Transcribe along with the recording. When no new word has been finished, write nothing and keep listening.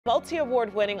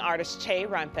Multi-award-winning artist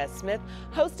Rhymefest Smith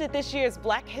hosted this year's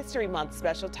Black History Month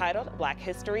special titled Black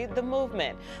History: The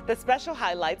Movement. The special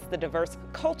highlights the diverse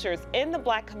cultures in the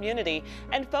Black community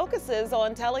and focuses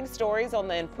on telling stories on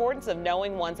the importance of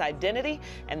knowing one's identity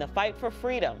and the fight for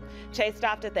freedom. Che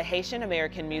stopped at the Haitian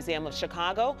American Museum of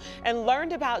Chicago and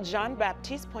learned about Jean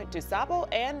Baptiste Point DuSable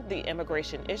and the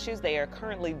immigration issues they are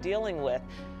currently dealing with.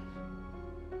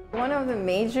 One of the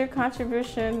major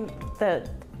contributions that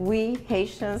we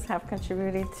Haitians have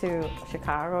contributed to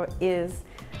Chicago is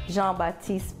Jean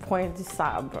Baptiste Point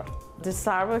DuSable.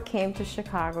 DuSable came to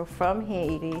Chicago from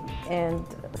Haiti and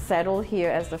settled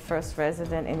here as the first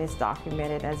resident, and is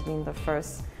documented as being the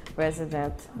first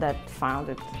resident that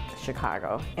founded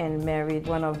Chicago and married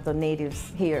one of the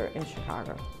natives here in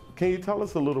Chicago. Can you tell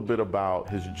us a little bit about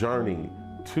his journey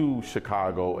to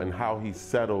Chicago and how he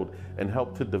settled and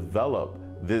helped to develop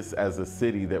this as a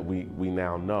city that we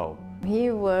now know?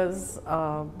 He was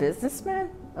a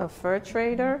businessman, a fur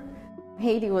trader.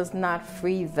 Haiti was not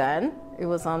free then. It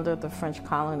was under the French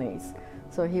colonies.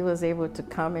 So he was able to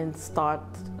come and start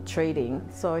trading.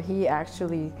 So he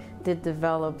actually did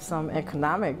develop some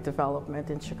economic development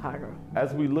in Chicago.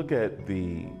 As we look at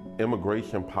the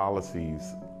immigration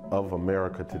policies of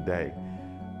America today,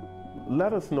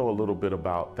 let us know a little bit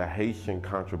about the Haitian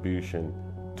contribution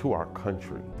to our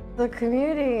country. The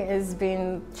community is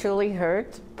being truly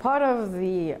hurt. Part of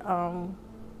the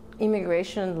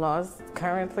immigration laws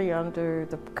currently under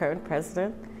the current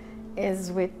president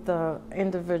is with the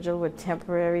individual with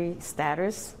temporary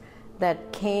status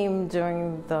that came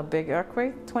during the big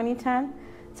earthquake 2010.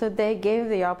 So they gave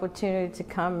the opportunity to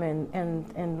come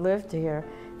and live here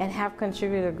and have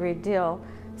contributed a great deal.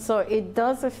 So it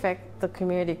does affect the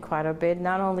community quite a bit,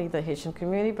 not only the Haitian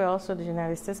community, but also the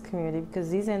United States community, because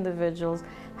these individuals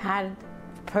had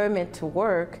permit to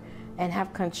work and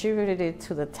have contributed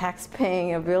to the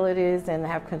tax-paying abilities and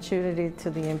have contributed to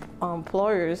the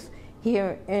employers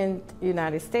here in the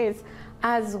United States,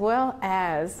 as well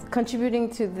as contributing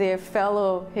to their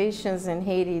fellow Haitians in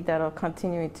Haiti that are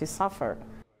continuing to suffer.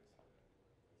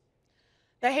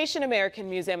 The Haitian American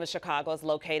Museum of Chicago is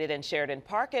located in Sheridan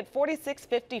Park at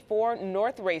 4654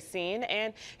 North Racine.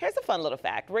 And here's a fun little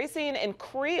fact. Racine in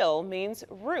Creole means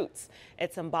roots.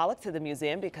 It's symbolic to the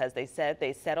museum because they said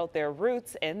they settled their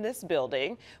roots in this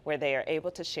building where they are able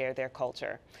to share their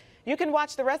culture. You can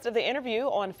watch the rest of the interview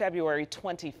on February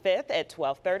 25th at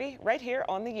 12:30 right here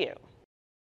on the U.